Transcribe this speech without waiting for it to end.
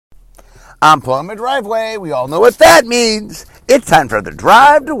I'm pulling my driveway. We all know what that means. It's time for the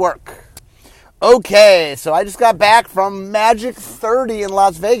drive to work. Okay, so I just got back from Magic 30 in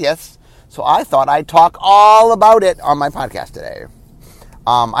Las Vegas, so I thought I'd talk all about it on my podcast today.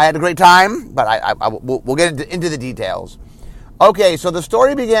 I had a great time, but we'll get into the details. Okay, so the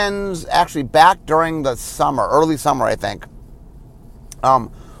story begins actually back during the summer, early summer, I think.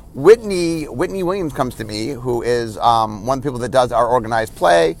 Whitney Williams comes to me, who is one of the people that does our organized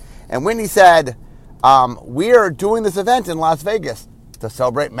play, and Whitney said, we are doing this event in Las Vegas to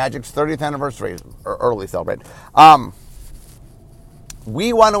celebrate Magic's 30th anniversary, or early celebrate.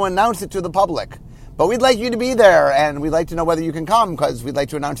 We want to announce it to the public, but we'd like you to be there, and we'd like to know whether you can come, because we'd like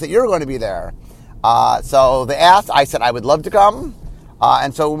to announce that you're going to be there. So they asked, I said I would love to come,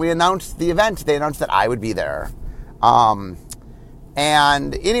 and so when we announced the event, they announced that I would be there.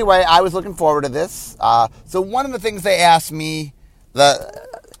 And anyway, I was looking forward to this. So one of the things they asked me,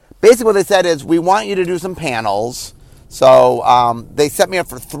 basically what they said is, we want you to do some panels. So they set me up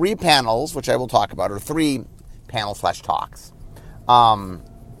for 3 panels, which I will talk about, or 3 panel/talks.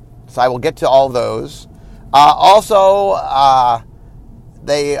 So I will get to all of those. Also,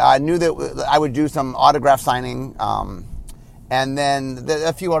 they knew that I would do some autograph signing, and then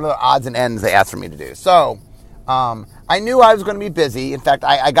a few other odds and ends they asked for me to do. So I knew I was going to be busy. In fact,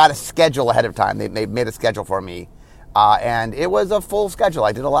 I got a schedule ahead of time. They made a schedule for me, and it was a full schedule.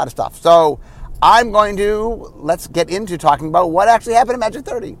 I did a lot of stuff. So let's get into talking about what actually happened at Magic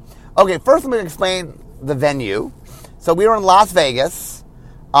 30. Okay, first let me explain the venue. So we were in Las Vegas.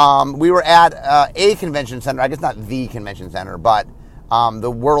 We were at a convention center. I guess not the convention center, but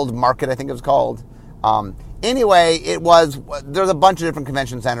the World Market, I think it was called. Anyway, there's a bunch of different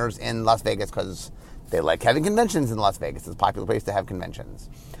convention centers in Las Vegas because they like having conventions in Las Vegas. It's a popular place to have conventions.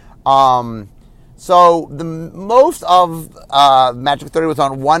 So most of Magic 30 was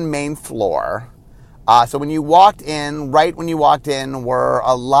on one main floor. So when you walked in, were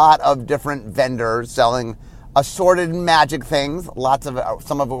a lot of different vendors selling assorted Magic things.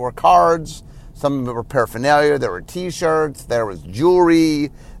 Some of it were cards, some of it were paraphernalia. There were T-shirts, there was jewelry,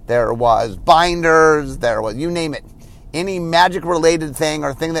 there was binders, there was, you name it. Any Magic-related thing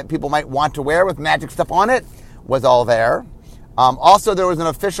or thing that people might want to wear with Magic stuff on it was all there. Also, there was an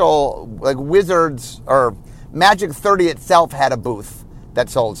official, Wizards, or Magic 30 itself had a booth that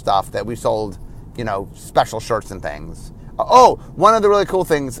sold stuff, that we sold, special shirts and things. One of the really cool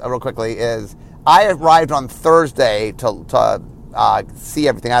things, real quickly, is I arrived on Thursday to see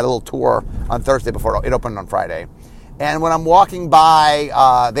everything. I had a little tour on Thursday before it opened on Friday. And when I'm walking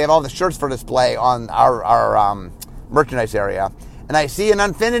by, they have all the shirts for display on our merchandise area, and I see an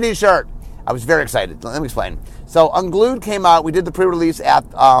Unfinity shirt. I was very excited. Let me explain. So Unglued came out. We did the pre-release at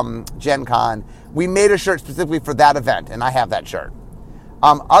Gen Con. We made a shirt specifically for that event, and I have that shirt.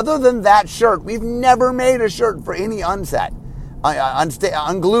 Other than that shirt, we've never made a shirt for any unset.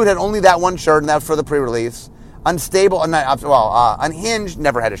 Unglued had only that one shirt, and that was for the pre-release. Unhinged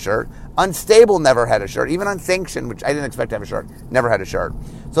never had a shirt. Unstable never had a shirt. Even Unsanctioned, which I didn't expect to have a shirt, never had a shirt.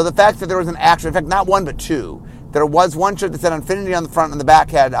 So the fact that there was an actual, in fact, not one but 2. There was one shirt that said Infinity on the front, and the back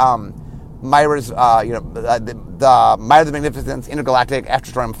had Myra's, the Myra the Magnificent's Intergalactic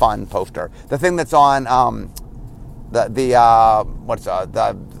Astrostorm Fun poster. The thing that's on the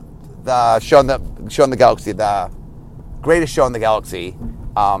show in the galaxy, the greatest show in the galaxy.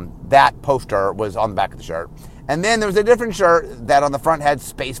 That poster was on the back of the shirt. And then there was a different shirt that on the front had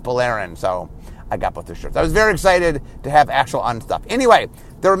Space Polarin. So I got both the shirts. I was very excited to have actual stuff. Anyway,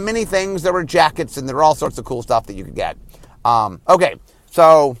 there were many things. There were jackets, and there were all sorts of cool stuff that you could get. Okay,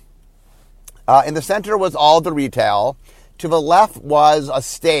 so in the center was all the retail. To the left was a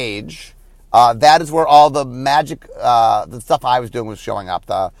stage. That is where all the Magic, the stuff I was doing was showing up,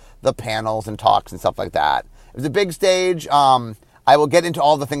 the panels and talks and stuff like that. It was a big stage. I will get into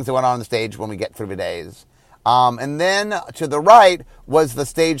all the things that went on the stage when we get through the days. And then to the right was the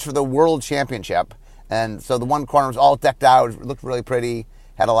stage for the World Championship. And so the one corner was all decked out. It looked really pretty.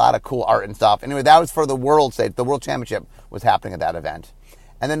 Had a lot of cool art and stuff. Anyway, that was for the World stage. The World Championship was happening at that event.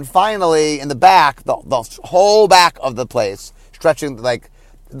 And then finally, in the back, the whole back of the place, stretching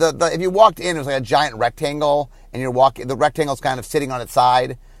if you walked in, it was like a giant rectangle, and the rectangle's kind of sitting on its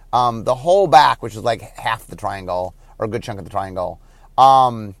side. The whole back, which is like half the triangle, or a good chunk of the triangle,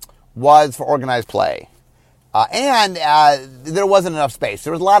 was for organized play. And there wasn't enough space.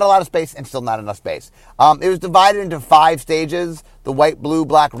 There was a lot of space and still not enough space. It was divided into 5 stages, the white, blue,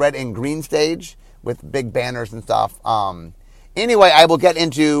 black, red, and green stage with big banners and stuff. Anyway, I will get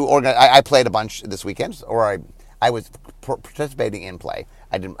into, I played a bunch this weekend, or I was participating in play.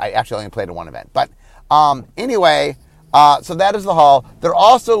 I actually only played in one event. But anyway, So that is the hall. There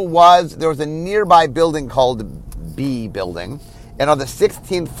was a nearby building called B Building. And on the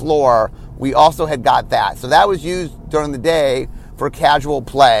 16th floor, we also had got that. So that was used during the day for casual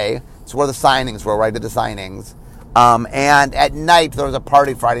play. It's where the signings were, right at the signings. And at night, there was a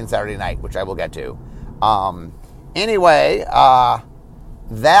party Friday and Saturday night, which I will get to. Anyway,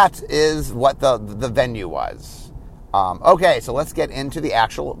 that is what the venue was. Okay, so let's get into the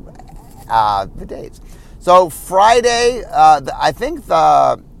actual the dates. So Friday, I think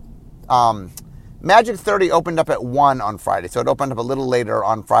the Magic 30 opened up at 1 on Friday. So it opened up a little later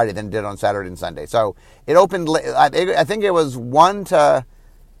on Friday than it did on Saturday and Sunday. So it opened, I think it was 1 to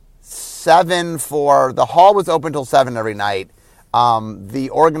 7 for, the hall was open till 7 every night. The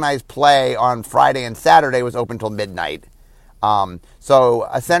organized play on Friday and Saturday was open till midnight. So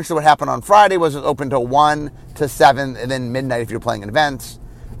essentially what happened on Friday was it was open till 1 to 7 and then midnight if you're playing events.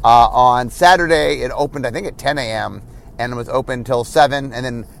 On Saturday, it opened, I think, at 10 a.m., and it was open till 7, and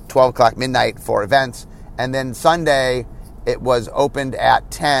then 12 o'clock midnight for events. And then Sunday, it was opened at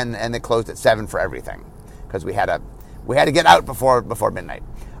 10, and it closed at 7 for everything, because we had to get out before midnight.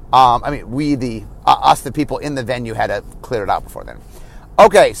 Us, the people in the venue, had to clear it out before then.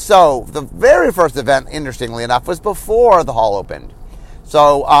 Okay, so the very first event, interestingly enough, was before the hall opened.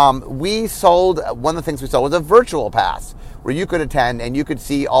 So one of the things we sold was a virtual pass, where you could attend and you could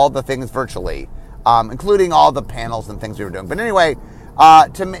see all the things virtually, including all the panels and things we were doing. But anyway,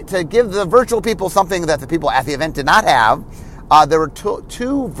 to give the virtual people something that the people at the event did not have, there were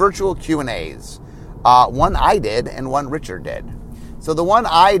two virtual Q&As. One I did and one Richard did. So the one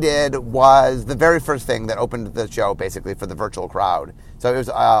I did was the very first thing that opened the show, basically, for the virtual crowd. So it was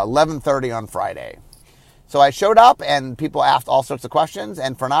 11:30 on Friday. So I showed up and people asked all sorts of questions,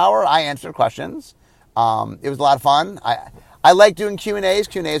 and for an hour I answered questions. It was a lot of fun. I like doing Q&As.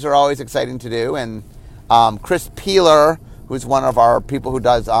 Q&As are always exciting to do. And Chris Peeler, who's one of our people who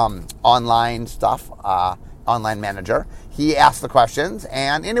does online stuff, online manager, he asked the questions.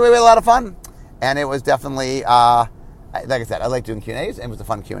 And anyway, we had a lot of fun. And it was definitely, like I said, I like doing Q&As, and it was a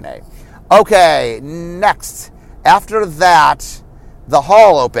fun Q&A. Okay, next. After that, the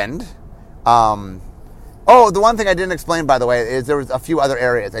hall opened. The one thing I didn't explain, by the way, is there was a few other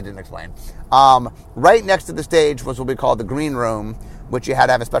areas I didn't explain. Right next to the stage was what we call the green room, which you had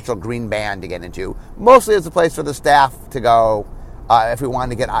to have a special green band to get into. Mostly it's a place for the staff to go if we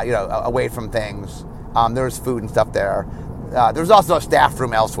wanted to get away from things. There was food and stuff there. There was also a staff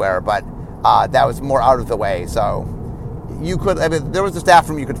room elsewhere, but that was more out of the way. So you could, there was a staff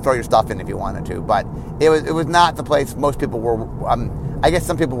room you could throw your stuff in if you wanted to, but it was not the place most people were. I guess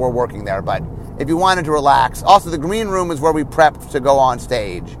some people were working there, but if you wanted to relax. Also, the green room is where we prepped to go on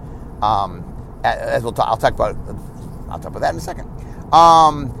stage. As I'll talk about that in a second.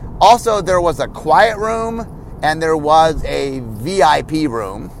 Also, there was a quiet room and there was a VIP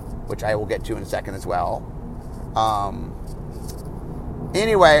room, which I will get to in a second as well.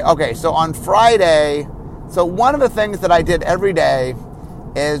 Anyway, okay, so on Friday, so one of the things that I did every day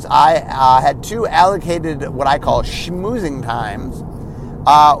is I had 2 allocated what I call schmoozing times.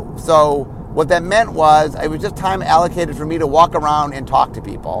 So what that meant was it was just time allocated for me to walk around and talk to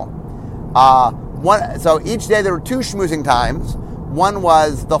people. So each day there were 2 schmoozing times. One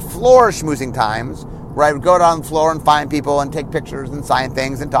was the floor schmoozing times, where I would go down the floor and find people and take pictures and sign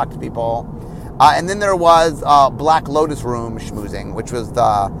things and talk to people. And then there was Black Lotus room schmoozing, which was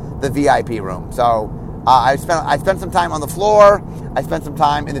the VIP room. So I spent some time on the floor. I spent some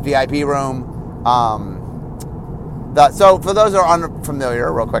time in the VIP room. So for those who are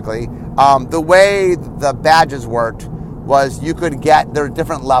unfamiliar, real quickly, the way the badges worked was there were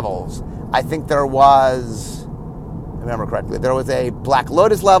different levels. I think there was, if I remember correctly, there was a Black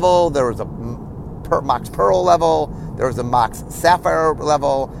Lotus level, there was a Mox Pearl level, there was a Mox Sapphire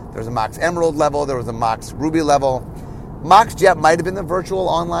level, there was a Mox Emerald level, there was a Mox Ruby level. Mox Jet might have been the virtual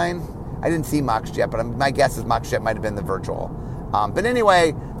online. I didn't see Mox Jet, but my guess is Mox Jet might have been the virtual. But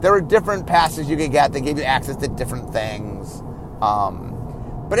anyway, there were different passes you could get. They gave you access to different things.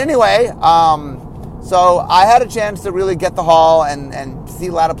 But anyway, so I had a chance to really get the hall and see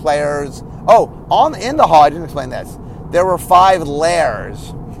a lot of players. In the hall, I didn't explain this. There were 5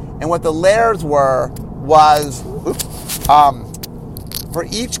 layers. And what the layers was for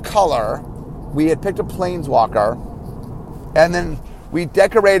each color, we had picked a planeswalker, and then we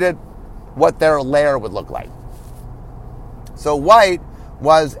decorated what their lair would look like. So white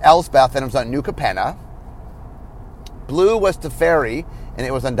was Elspeth, and it was on New Capenna. Blue was Teferi, and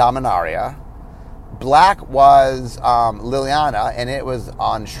it was on Dominaria. Black was Liliana, and it was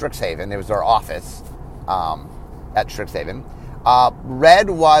on Strixhaven. It was our office at Strixhaven. Red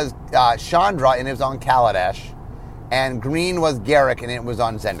was Chandra, and it was on Kaladesh. and green was Garrick, and it was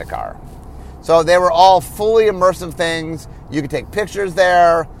on Zendikar. So they were all fully immersive things. You could take pictures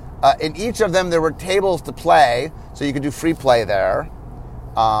there. In each of them, there were tables to play, so you could do free play there.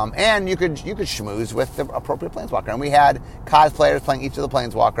 And you could schmooze with the appropriate planeswalker. And we had cosplayers playing each of the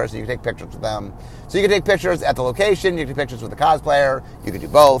planeswalkers, so you could take pictures with them. So you could take pictures at the location, you could take pictures with the cosplayer, you could do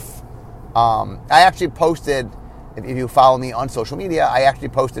both. I actually posted, if you follow me on social media, I actually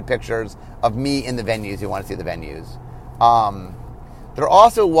posted pictures of me in the venues if you want to see the venues. There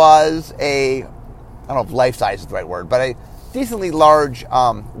also was I don't know if life-size is the right word, but a decently large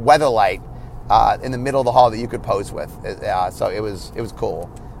weather light in the middle of the hall that you could pose with. So it was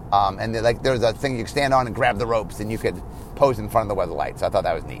cool. And there was a thing you could stand on and grab the ropes and you could pose in front of the weather light. So I thought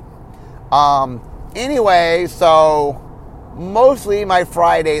that was neat. Anyway, so mostly my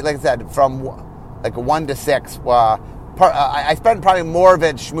Friday, like I said, from 1 to 6, I spent probably more of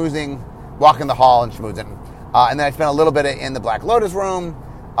it schmoozing, walking the hall and schmoozing. And then I spent a little bit in the Black Lotus room,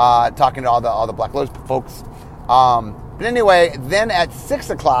 talking to all the Black Lotus folks. But anyway, then at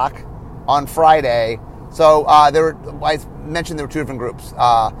 6 o'clock on Friday, so I mentioned there were two different groups.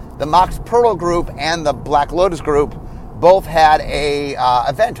 The Mox Pearl group and the Black Lotus group both had a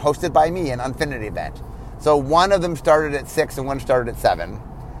event hosted by me, an Unfinity event. So one of them started at 6 and one started at 7.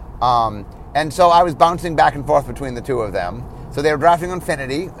 And so I was bouncing back and forth between the two of them. So they were drafting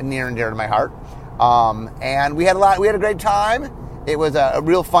Infinity, near and dear to my heart. And we had a great time. It was a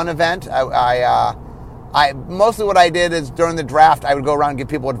real fun event. I mostly what I did is during the draft, I would go around and give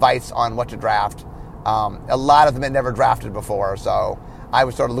people advice on what to draft. A lot of them had never drafted before, so I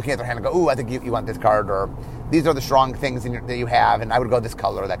was sort of looking at their hand and go, ooh, I think you want this card, or these are the strong things that you have, and I would go this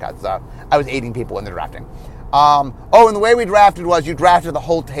color, that kind of stuff. I was aiding people in the drafting. And the way we drafted was you drafted the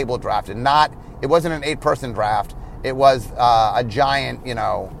whole table drafted. It wasn't an 8-person draft. It was a giant,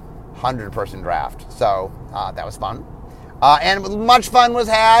 100-person draft. So that was fun. And much fun was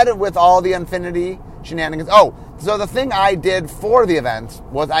had with all the Infinity shenanigans. So the thing I did for the event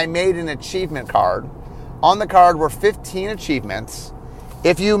was I made an achievement card. On the card were 15 achievements.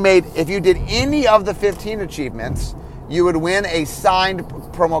 If you did any of the 15 achievements, you would win a signed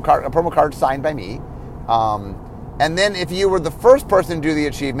promo card signed by me. And then if you were the first person to do the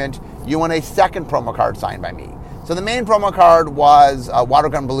achievement, you won a second promo card signed by me. So the main promo card was a Water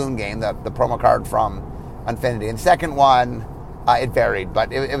Gun Balloon Game, the promo card from Infinity. And the second one, it varied,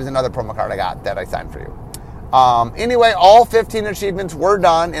 but it was another promo card I got that I signed for you. Anyway, all 15 achievements were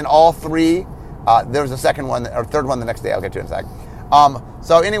done in all 3. There was a second one, or third one the next day. I'll get to in a sec.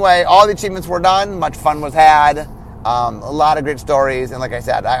 So anyway, all the achievements were done. Much fun was had. A lot of great stories. And like I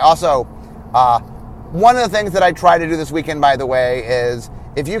said, I also, one of the things that I try to do this weekend, by the way, is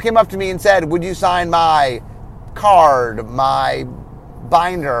if you came up to me and said, would you sign my card, my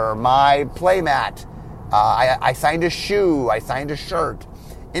binder, my playmat? I signed a shoe. I signed a shirt.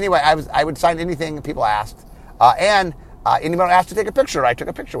 Anyway, I would sign anything people asked. And anyone asked to take a picture, I took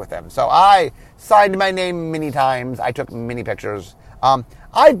a picture with them. So I signed my name many times. I took many pictures.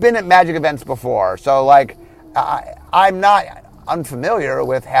 I've been at Magic events before, so I'm not unfamiliar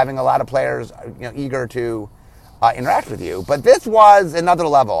with having a lot of players, eager to interact with you. But this was another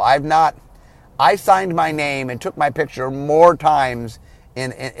level. I signed my name and took my picture more times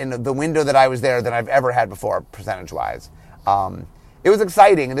in the window that I was there than I've ever had before, percentage-wise. It was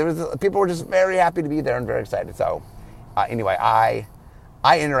exciting. People were just very happy to be there and very excited. So anyway, I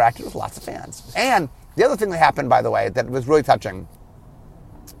interacted with lots of fans. And the other thing that happened, by the way, that was really touching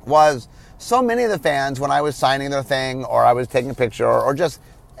was so many of the fans, when I was signing their thing or I was taking a picture or just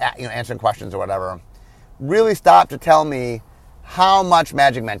answering questions or whatever, really stopped to tell me how much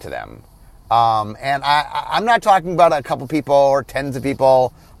Magic meant to them. And I'm not talking about a couple people or tens of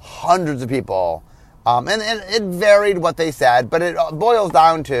people, hundreds of people. And it varied what they said, but it boils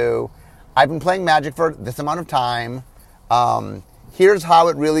down to, I've been playing Magic for this amount of time. Here's how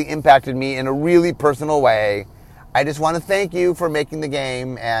it really impacted me in a really personal way. I just want to thank you for making the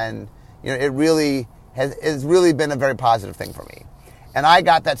game, and it really has really been a very positive thing for me. And I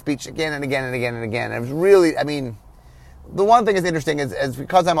got that speech again and again and again and again. And it was really, the one thing that's interesting is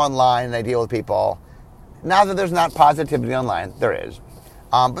because I'm online and I deal with people, now that there's not positivity online, there is.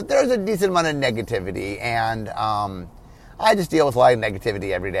 But there's a decent amount of negativity, and I just deal with a lot of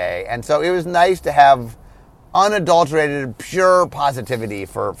negativity every day. And so it was nice to have unadulterated, pure positivity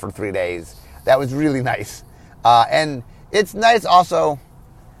for 3 days. That was really nice. And it's nice also,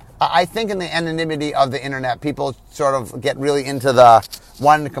 I think in the anonymity of the internet, people sort of get really into the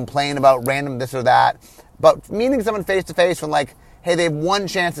wanting to complain about random this or that. But meeting someone face to face when hey, they have one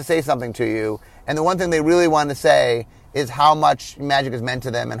chance to say something to you, and the one thing they really want to say is how much Magic has meant to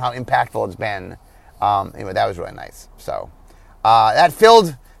them and how impactful it's been. Anyway, that was really nice. So that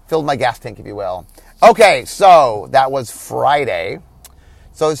filled my gas tank, if you will. Okay, so that was Friday.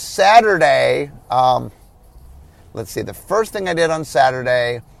 So Saturday, let's see. The first thing I did on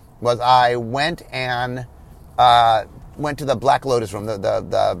Saturday was I went to the Black Lotus room,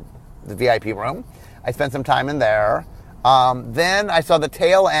 the VIP room. I spent some time in there. Then I saw the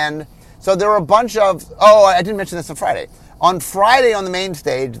tail end. So there were a bunch of... Oh, I didn't mention this on Friday. On Friday on the main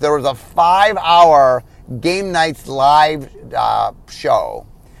stage, there was a 5-hour Game Nights live show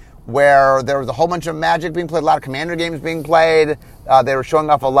where there was a whole bunch of Magic being played, a lot of Commander games being played. They were showing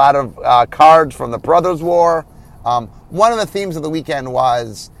off a lot of cards from the Brothers War. One of the themes of the weekend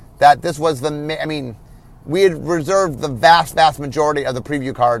was that this was we had reserved the vast, vast majority of the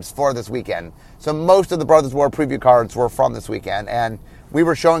preview cards for this weekend. So most of the Brothers War preview cards were from this weekend, and we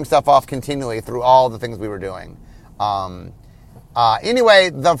were showing stuff off continually through all the things we were doing.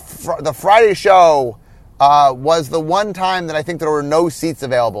 Anyway, the Friday show was the one time that I think there were no seats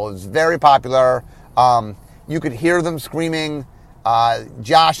available. It was very popular. You could hear them screaming.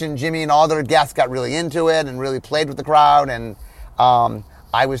 Josh and Jimmy and all their guests got really into it and really played with the crowd. And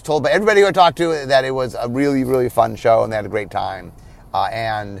I was told by everybody who I talked to that it was a really, really fun show and they had a great time.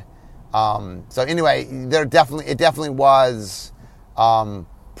 So anyway, it definitely was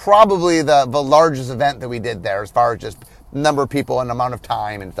probably the largest event that we did there as far as just number of people and amount of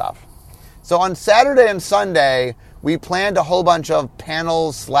time and stuff. So on Saturday and Sunday, we planned a whole bunch of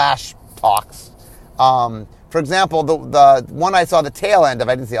panels/talks. For example, the one I saw the tail end of,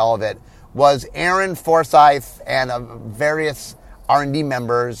 I didn't see all of it, was Aaron Forsyth and various R&D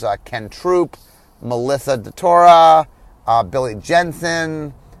members, Ken Troop, Melissa DeTora, Billy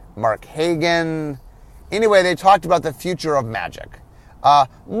Jensen, Mark Hagan. Anyway, they talked about the future of Magic.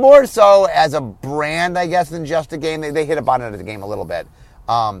 More so as a brand, I guess, than just a game. They hit upon it as a game a little bit.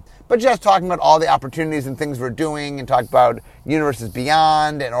 But just talking about all the opportunities and things we're doing and talk about Universes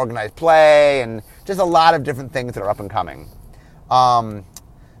Beyond and organized play and just a lot of different things that are up and coming.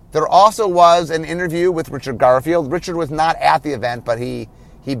 There also was an interview with Richard Garfield. Richard was not at the event, but he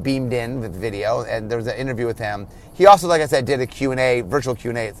beamed in with video, and there was an interview with him. He also, like I said, did a Q&A, virtual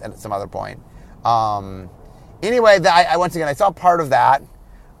Q&A at some other point. Anyway, once again, I saw part of that.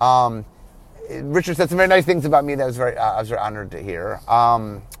 Richard said some very nice things about me that I was very honored to hear.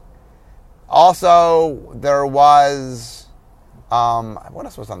 Also, there was... what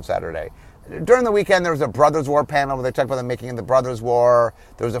else was on Saturday? During the weekend, there was a Brothers War panel where they talked about the making of the Brothers War.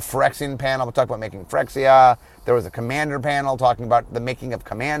 There was a Phyrexian panel we talked about making Phyrexia. There was a Commander panel talking about the making of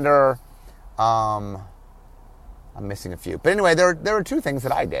Commander. I'm missing a few. But anyway, there were two things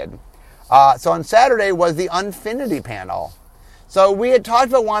that I did. So on Saturday was the Unfinity panel. So we had talked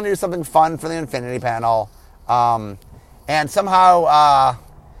about wanting to do something fun for the Infinity panel. And somehow,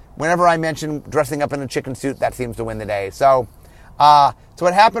 whenever I mention dressing up in a chicken suit, that seems to win the day. So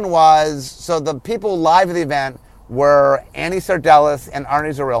what happened was, the people live at the event were Annie Sardellis and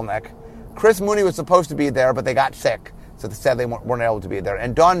Arnie Zarilnik. Chris Mooney was supposed to be there, but they got sick, so they said they weren't able to be there.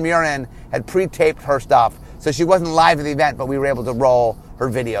 And Dawn Murin had pre-taped her stuff, so she wasn't live at the event, but we were able to roll her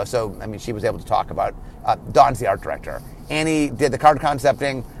video. So, she was able to talk about, Dawn's the art director. Annie did the card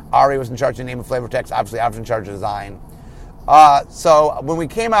concepting. Ari was in charge of name and flavor text. Obviously, I was in charge of design. So when we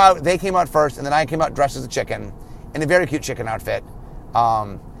came out, they came out first, and then I came out dressed as a chicken in a very cute chicken outfit.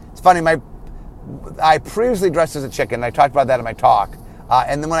 It's funny, I previously dressed as a chicken. I talked about that in my talk.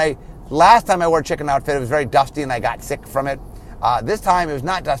 And then last time I wore a chicken outfit, it was very dusty and I got sick from it. This time it was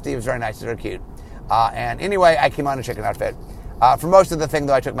not dusty, it was very nice, it was very cute. And anyway, I came out in a chicken outfit. For most of the thing,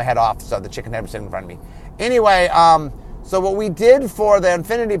 though, I took my head off, so the chicken head was sitting in front of me. Anyway, so what we did for the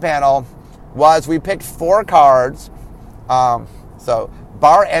Infinity panel was we picked 4 cards. So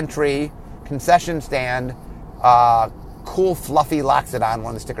bar entry, concession stand, cool fluffy Loxodon, one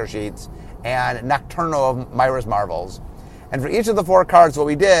of the sticker sheets, and Nocturno of Myra's Marvels. And for each of the 4 cards, what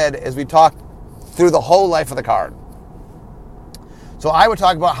we did is we talked through the whole life of the card. So I would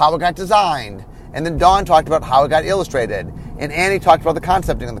talk about how it got designed, and then Dawn talked about how it got illustrated, and Annie talked about the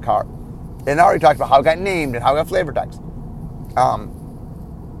concepting of the card, and Ari talked about how it got named and how it got flavor text. And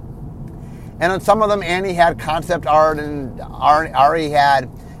on some of them, Annie had concept art, and Ari had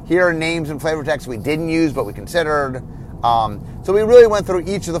here are names and flavor text we didn't use, but we considered. So we really went through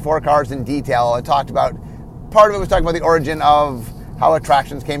each of the 4 cards in detail and talked about, part of it was talking about the origin of how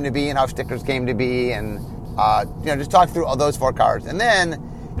attractions came to be and how stickers came to be, and just talk through all those 4 cards. And then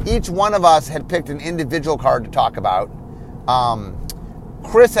each one of us had picked an individual card to talk about.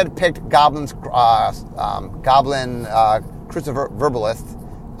 Chris had picked Goblin Christopher Verbalist,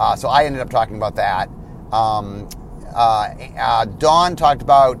 so I ended up talking about that. Dawn talked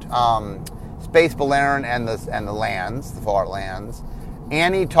about Space Balerin and the lands, the full art lands.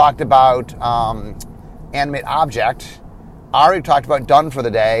 Annie talked about Animate Object. Ari talked about Done for the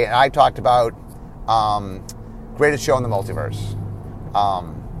Day, and I talked about Greatest Show in the Multiverse.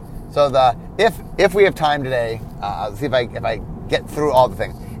 So if we have time today, I'll see if I get through all the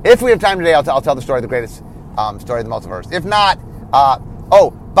things. If we have time today, I'll tell the story of the greatest story of the multiverse. If not,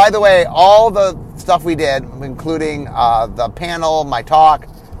 by the way, all the stuff we did, including the panel, my talk,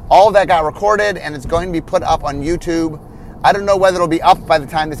 all of that got recorded, and it's going to be put up on YouTube. I don't know whether it'll be up by the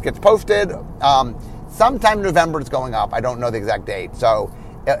time this gets posted. Sometime in November it's going up. I don't know the exact date. So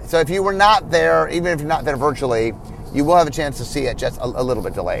if you were not there, even if you're not there virtually, you will have a chance to see it, just a little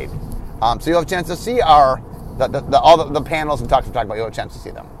bit delayed. So you'll have a chance to see all the panels and talks we talked about. You'll have a chance to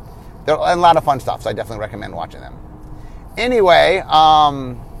see them. They're a lot of fun stuff, so I definitely recommend watching them. Anyway,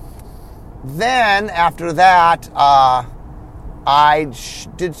 then after that, I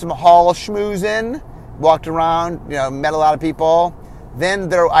did some hall schmoozing, walked around, met a lot of people.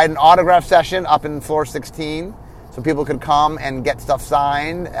 Then I had an autograph session up in floor 16, so people could come and get stuff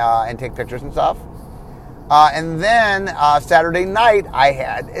signed and take pictures and stuff. And then Saturday night, I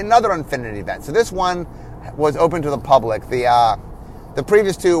had another Infinity event. So this one was open to the public. The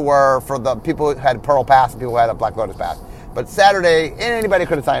previous two were for the people who had Pearl Pass and people who had a Black Lotus Pass. But Saturday, anybody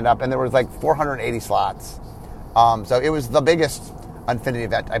could have signed up, and there was like 480 slots. So it was the biggest Infinity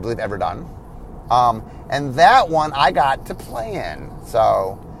event I believe ever done. And that one I got to play in.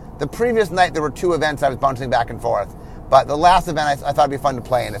 So the previous night there were two events I was bouncing back and forth. But the last event I thought it'd be fun to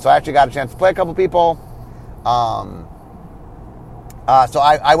play in it. So I actually got a chance to play a couple people. So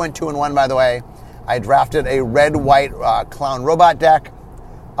I went 2-1, by the way. I drafted a red-white clown robot deck.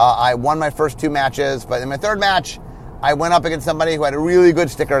 I won my first two matches. But in my third match, I went up against somebody who had a really good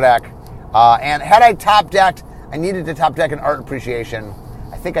sticker deck. And had I top decked, I needed to top deck an art appreciation.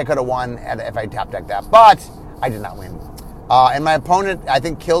 I think I could have won if I top decked that, but I did not win. And my opponent, I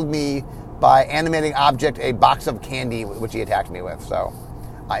think, killed me by animating object a box of candy, which he attacked me with. So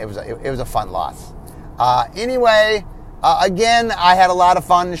it was a fun loss. Anyway, again, I had a lot of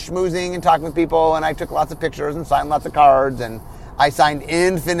fun schmoozing and talking with people, and I took lots of pictures and signed lots of cards, and I signed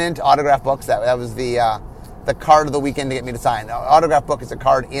infinite autograph books. That was the card of the weekend to get me to sign. Autograph book is a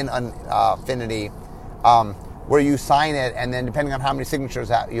card in Infinity. Where you sign it, and then depending on how many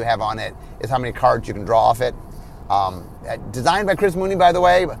signatures you have on it, is how many cards you can draw off it. Designed by Chris Mooney, by the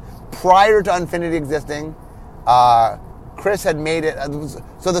way, prior to Infinity existing. Chris had made it.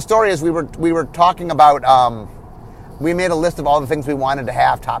 So the story is we were talking about. We made a list of all the things we wanted to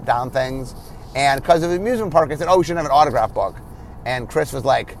have, top-down things, and because of the amusement park, I said, "Oh, we should have an autograph book." And Chris was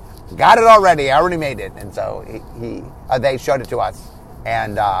like, "Got it already. I already made it." And so they showed it to us,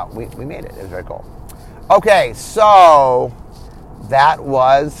 and we made it. It was very cool. Okay, so that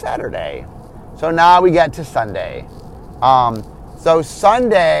was Saturday. So now we get to Sunday. So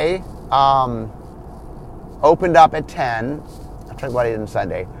Sunday opened up at 10. I'm trying to think what I did on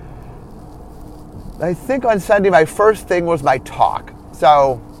Sunday. I think on Sunday my first thing was my talk.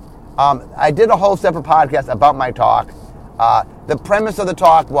 So I did a whole separate podcast about my talk. The premise of the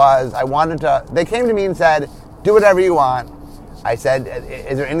talk was they came to me and said, do whatever you want. I said,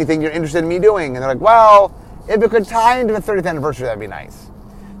 is there anything you're interested in me doing? And they're like, well, if it could tie into the 30th anniversary, that'd be nice.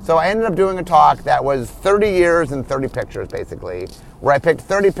 So I ended up doing a talk that was 30 years and 30 pictures, basically, where I picked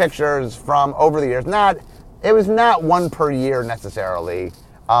 30 pictures from over the years. It was not one per year necessarily,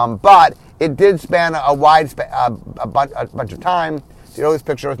 but it did span a bunch of time. The earliest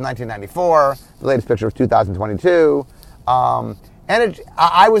picture was 1994. The latest picture was 2022.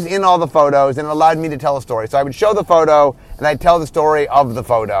 I was in all the photos, and it allowed me to tell a story. So I would show the photo, and I'd tell the story of the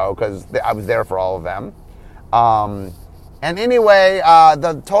photo, because I was there for all of them. And anyway,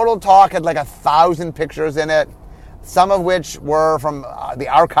 the total talk had like 1,000 pictures in it, some of which were from the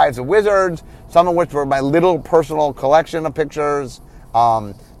archives of Wizards, some of which were my little personal collection of pictures. There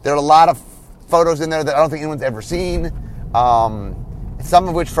are a lot of photos in there that I don't think anyone's ever seen. Some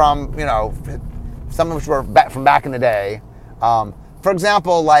of which some of which were from back in the day. For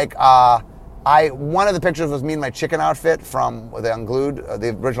example, one of the pictures was me in my chicken outfit from the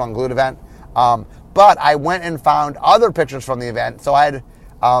original Unglued event. But I went and found other pictures from the event. So I had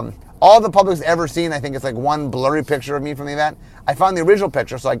all the public's ever seen. I think it's like one blurry picture of me from the event. I found the original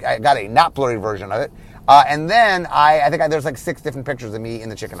picture, so I got a not blurry version of it. And then I think there's like 6 different pictures of me in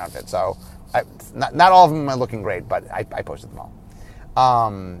the chicken outfit. So not all of them are looking great, but I posted them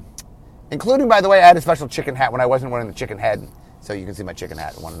all. Including, by the way, I had a special chicken hat when I wasn't wearing the chicken head. So you can see my chicken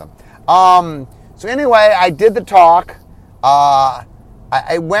hat in one of them. So anyway, I did the talk.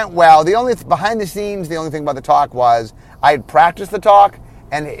 I went well. The only behind the scenes, the only thing about the talk was I had practiced the talk,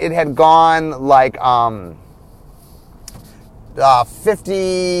 and it had gone like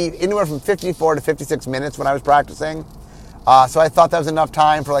 50, anywhere from 54 to 56 minutes when I was practicing. So I thought that was enough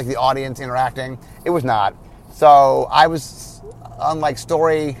time for like the audience interacting. It was not. So I was on like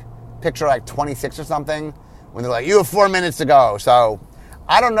story picture like 26 or something when they're like, you have 4 minutes to go. So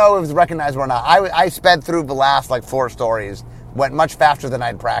I don't know if it was recognizable or not. I sped through the last like 4 stories, went much faster than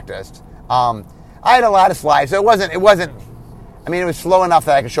I'd practiced. I had a lot of slides, so it wasn't, I mean, it was slow enough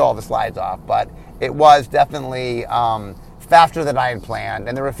that I could show all the slides off, but it was definitely faster than I had planned.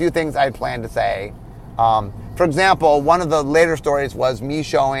 And there were a few things I had planned to say. For example, one of the later stories was me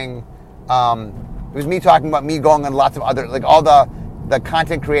showing, it was me talking about me going on lots of other, like all the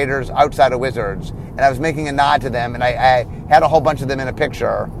content creators outside of Wizards. And I was making a nod to them, and I had a whole bunch of them in a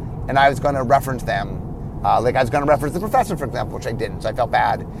picture, and I was going to reference them. Like I was going to reference the professor, for example, which I didn't, so I felt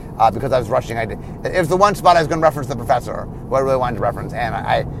bad because I was rushing. It was the one spot I was going to reference the professor, who I really wanted to reference, and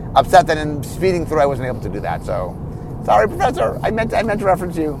I upset that in speeding through I wasn't able to do that. So, sorry, professor, I meant to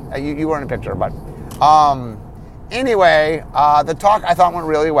reference you. You were in a picture, but anyway, the talk I thought went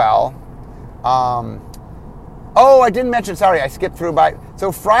really well. I didn't mention. Sorry, I skipped through by.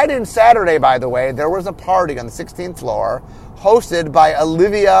 So Friday and Saturday, by the way, there was a party on the 16th floor, hosted by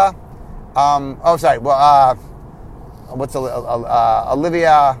Olivia. What's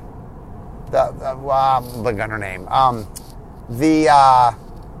Olivia? I'm blanking on her name.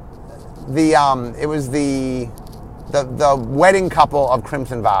 It was the wedding couple of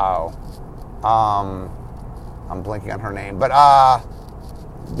Crimson Vow. I'm blanking on her name, but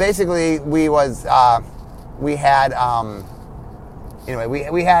basically we had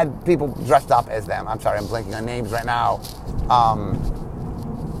we had people dressed up as them. I'm sorry, I'm blanking on names right now.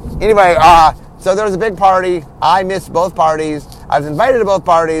 So there was a big party. I missed both parties. I was invited to both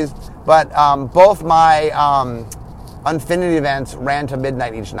parties, but both my Unfinity events ran to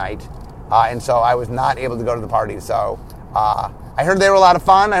midnight each night, and so I was not able to go to the parties. So I heard they were a lot of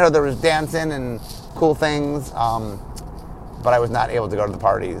fun. I heard there was dancing and cool things, but I was not able to go to the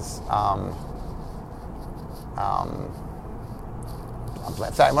parties.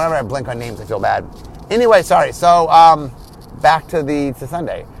 Sorry, whenever I blink on names, I feel bad. Anyway, sorry. So back to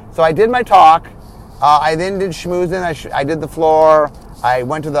Sunday. So I did my talk. I then did schmoozing. I did the floor. I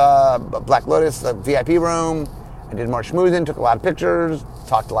went to the Black Lotus, the VIP room. I did more schmoozing, took a lot of pictures,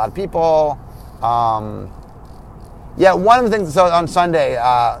 talked to a lot of people. One of the things, so on Sunday,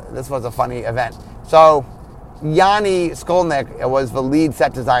 this was a funny event. So Yanni Skolnick was the lead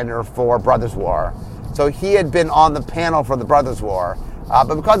set designer for Brothers War. So he had been on the panel for the Brothers War.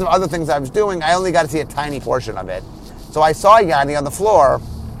 But because of other things I was doing, I only got to see a tiny portion of it. So I saw Yanni on the floor,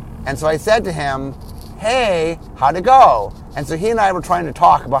 and so I said to him, hey, how'd it go? And so he and I were trying to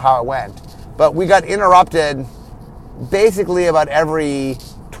talk about how it went. But we got interrupted basically about every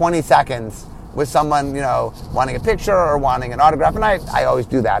 20 seconds with someone, wanting a picture or wanting an autograph. And I always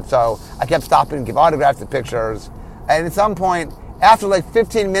do that. So I kept stopping to give autographs and pictures. And at some point, after like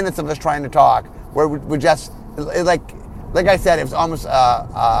 15 minutes of us trying to talk, where we just, like I said, it was almost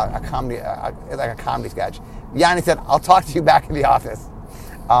a comedy sketch. Yanni said, I'll talk to you back in the office.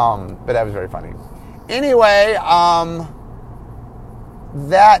 But that was very funny. Anyway,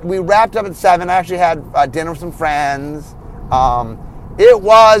 that we wrapped up at 7. I actually had dinner with some friends. It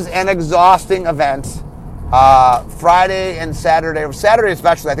was an exhausting event. Friday and Saturday,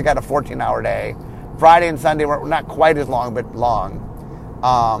 especially, I think I had a 14-hour day. Friday and Sunday were not quite as long, but long.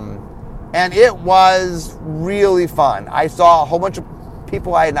 And it was really fun. I saw a whole bunch of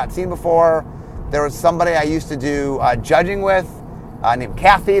people I had not seen before. There was somebody I used to do judging with named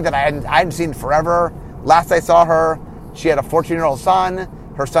Kathy that I hadn't seen forever. Last I saw her, she had a 14-year-old son.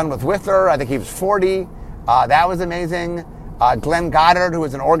 Her son was with her. I think he was 40. That was amazing. Glenn Goddard, who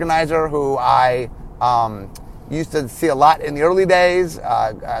was an organizer who I used to see a lot in the early days,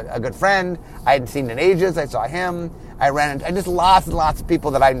 a good friend. I hadn't seen in ages. I saw him. I ran into just lots and lots of people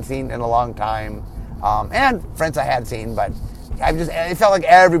that I hadn't seen in a long time, and friends I had seen, but it felt like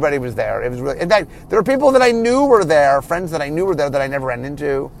everybody was there. It was really, in fact, there were people that I knew were there, friends that I knew were there that I never ran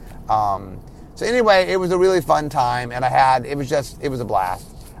into. So anyway, it was a really fun time, and it was a blast.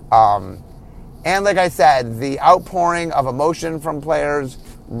 And like I said, the outpouring of emotion from players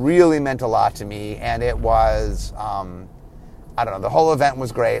really meant a lot to me, and it was, the whole event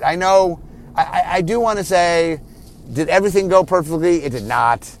was great. I know, I do want to say, did everything go perfectly? It did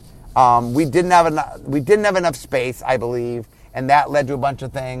not. We didn't have enough space, I believe, and that led to a bunch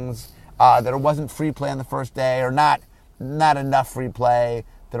of things. There wasn't free play on the first day, or not enough free play.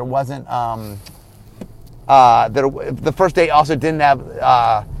 There wasn't. The first day also didn't have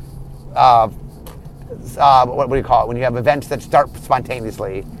what do you call it, when you have events that start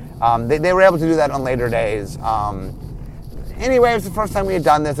spontaneously. They were able to do that on later days. Anyway, it was the first time we had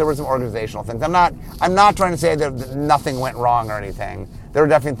done this. There were some organizational things. I'm not trying to say that nothing went wrong or anything. There were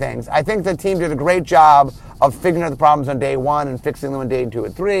definitely things. I think the team did a great job of figuring out the problems on day 1 and fixing them on day 2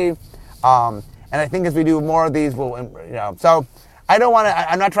 and 3. And I think as we do more of these, we'll. So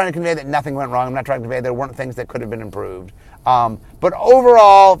I'm not trying to convey that nothing went wrong. I'm not trying to convey there weren't things that could have been improved. But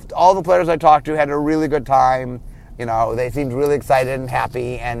overall, all the players I talked to had a really good time. They seemed really excited and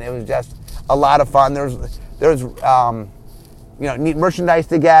happy, and it was just a lot of fun. There's neat merchandise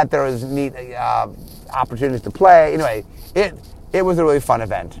to get. There was neat opportunities to play. Anyway, it was a really fun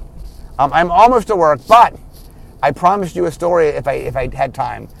event. I'm almost to work, but I promised you a story if I had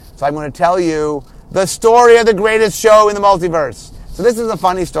time. So I'm going to tell you the story of the greatest show in the multiverse. So this is a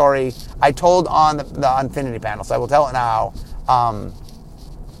funny story I told on the Infinity panel, so I will tell it now.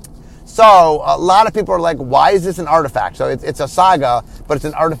 So a lot of people are like, why is this an artifact? So it's a saga, but it's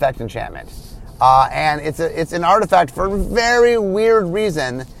an artifact enchantment. And it's an artifact for a very weird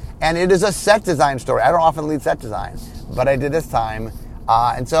reason, and it is a set design story. I don't often lead set design, but I did this time.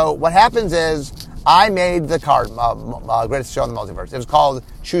 And so what happens is I made the card, Greatest Show in the Multiverse. It was called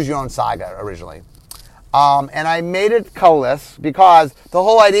Choose Your Own Saga originally. And I made it colorless because the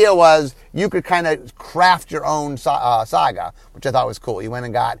whole idea was you could kind of craft your own saga, which I thought was cool. You went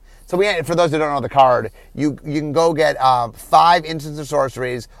and got... So for those who don't know the card, you can go get 5 instants of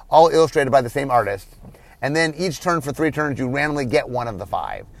sorceries, all illustrated by the same artist. And then each turn for 3 turns, you randomly get one of the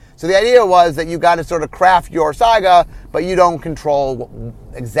 5. So the idea was that you got to sort of craft your saga, but you don't control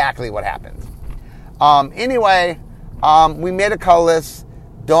exactly what happens. Anyway, we made it colorless.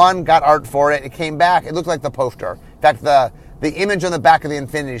 Dawn got art for it. It came back. It looked like the poster. In fact, the image on the back of the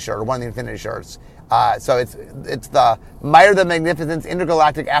Infinity shirt, or one of the Infinity shirts. So it's the Mire the Magnificent's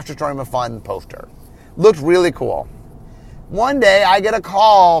Intergalactic Astrostorm of Fun poster. Looked really cool. One day, I get a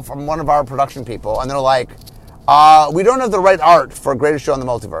call from one of our production people, and they're like, we don't have the right art for Greatest Show in the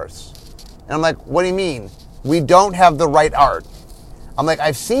Multiverse. And I'm like, what do you mean? We don't have the right art. I'm like,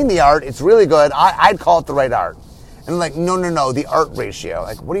 I've seen the art. It's really good. I'd call it the right art. And I'm like, no, the art ratio.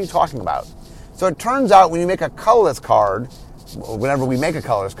 Like, what are you talking about? So it turns out when you make a colorless card, whenever we make a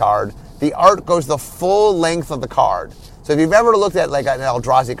colorless card, the art goes the full length of the card. So if you've ever looked at like an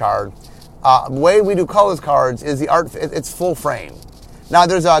Eldrazi card, the way we do colorless cards is the art, it's full frame. Now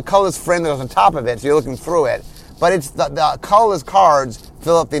there's a colorless frame that goes on top of it, so you're looking through it, but it's the colorless cards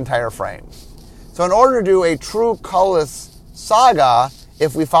fill up the entire frame. So in order to do a true colorless saga,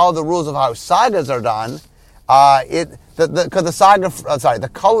 if we follow the rules of how sagas are done, the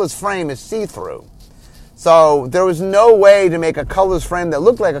colorless frame is see-through. So there was no way to make a colorless frame that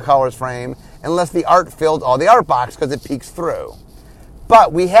looked like a colorless frame unless the art filled all the art box because it peeks through.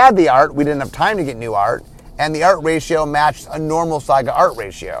 But we had the art, we didn't have time to get new art, and the art ratio matched a normal saga art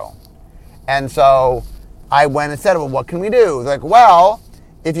ratio. And so I went and said, well, what can we do? They're like, well,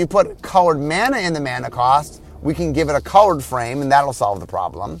 if you put colored mana in the mana cost, we can give it a colored frame and that'll solve the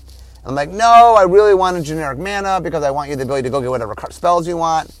problem. And I'm like, no, I really want a generic mana because I want you the ability to go get whatever spells you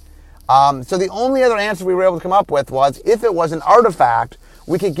want. So the only other answer we were able to come up with was if it was an artifact,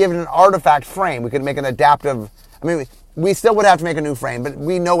 we could give it an artifact frame. We could make an adaptive, we still would have to make a new frame, but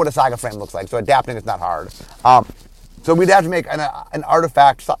we know what a saga frame looks like, so adapting is not hard. So we'd have to make an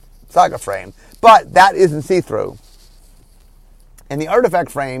artifact saga frame, but that isn't see-through. And the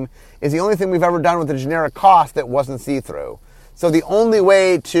artifact frame is the only thing we've ever done with a generic cost that wasn't see-through. So the only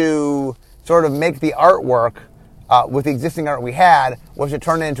way to sort of make the artwork with the existing art we had was to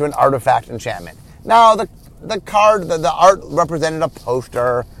turn it into an artifact enchantment. Now, the card, the art represented a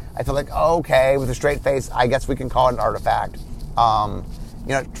poster. I felt like, oh, okay, with a straight face, I guess we can call it an artifact.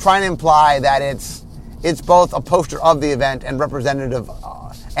 Trying to imply that it's both a poster of the event and representative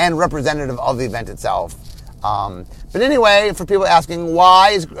of the event itself. But anyway, for people asking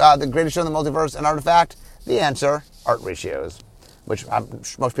why is the Greatest Show in the Multiverse an artifact, the answer, art ratios, which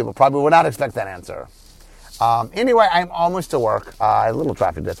most people probably would not expect that answer. Anyway, I'm almost to work. A little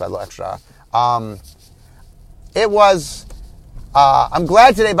traffic that's a little extra. It was... I'm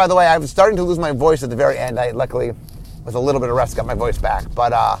glad today, by the way, I was starting to lose my voice at the very end. I luckily, with a little bit of rest, got my voice back.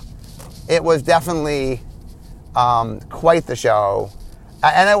 But it was definitely quite the show.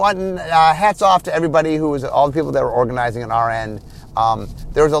 And I want hats off to everybody all the people that were organizing on our end.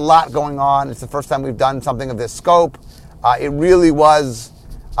 There was a lot going on. It's the first time we've done something of this scope. It really was...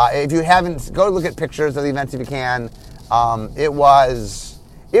 if you haven't, go look at pictures of the events if you can. It was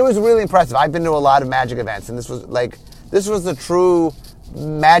really impressive. I've been to a lot of Magic events, and this was the true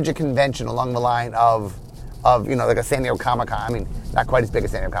Magic convention along the line of like a San Diego Comic-Con. Not quite as big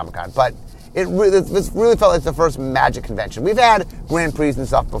as San Diego Comic-Con, but this really felt like the first Magic convention. We've had Grand Prix and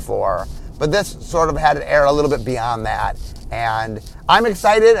stuff before, but this sort of had an air a little bit beyond that. And I'm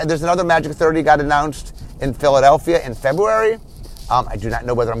excited. There's another Magic 30 got announced in Philadelphia in February. I do not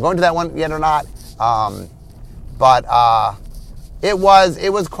know whether I'm going to that one yet or not. But it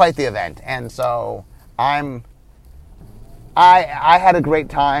was quite the event. And so I had a great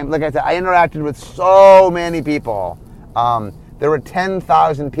time. Like I said, I interacted with so many people. There were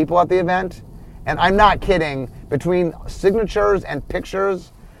 10,000 people at the event. And I'm not kidding. Between signatures and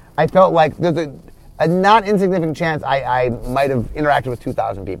pictures, I felt like there's a not insignificant chance I might have interacted with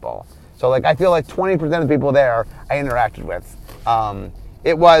 2,000 people. So like I feel like 20% of the people there I interacted with.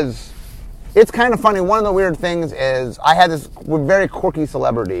 It's kind of funny. One of the weird things is I had this very quirky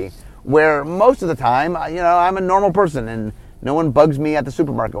celebrity where most of the time, I'm a normal person and no one bugs me at the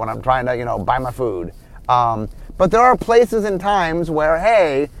supermarket when I'm trying to, buy my food. But there are places and times where,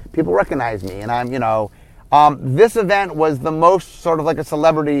 hey, people recognize me and I'm, this event was the most sort of like a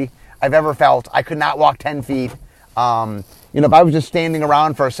celebrity I've ever felt. I could not walk 10 feet. If I was just standing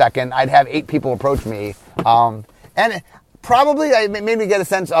around for a second, I'd have 8 people approach me. And probably it made me get a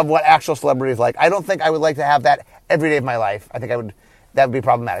sense of what actual celebrity is like. I don't think I would like to have that every day of my life. I think that would be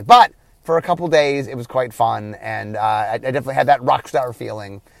problematic. But for a couple days, it was quite fun, and I definitely had that rock star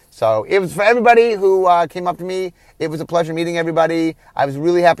feeling. So it was for everybody who came up to me. It was a pleasure meeting everybody. I was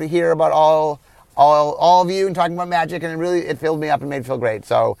really happy to hear about all of you and talking about Magic, and it filled me up and made me feel great.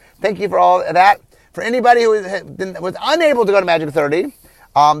 So thank you for all of that. For anybody who was unable to go to Magic 30,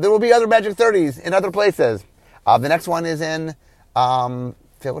 there will be other Magic 30s in other places. The next one is in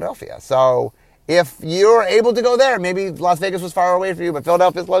Philadelphia. So if you're able to go there, maybe Las Vegas was far away for you, but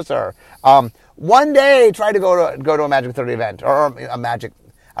Philadelphia's closer. One day, try to go to a Magic 30 event or a Magic.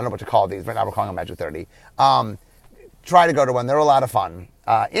 I don't know what to call these. Right now, we're calling them Magic 30. Try to go to one. They're a lot of fun.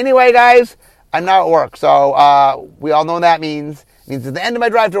 Anyway, guys, I'm now at work, so we all know what that means. It means at the end of my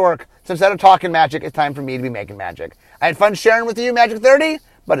drive to work. So instead of talking Magic, it's time for me to be making Magic. I had fun sharing with you Magic 30.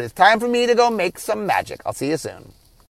 But it's time for me to go make some magic. I'll see you soon.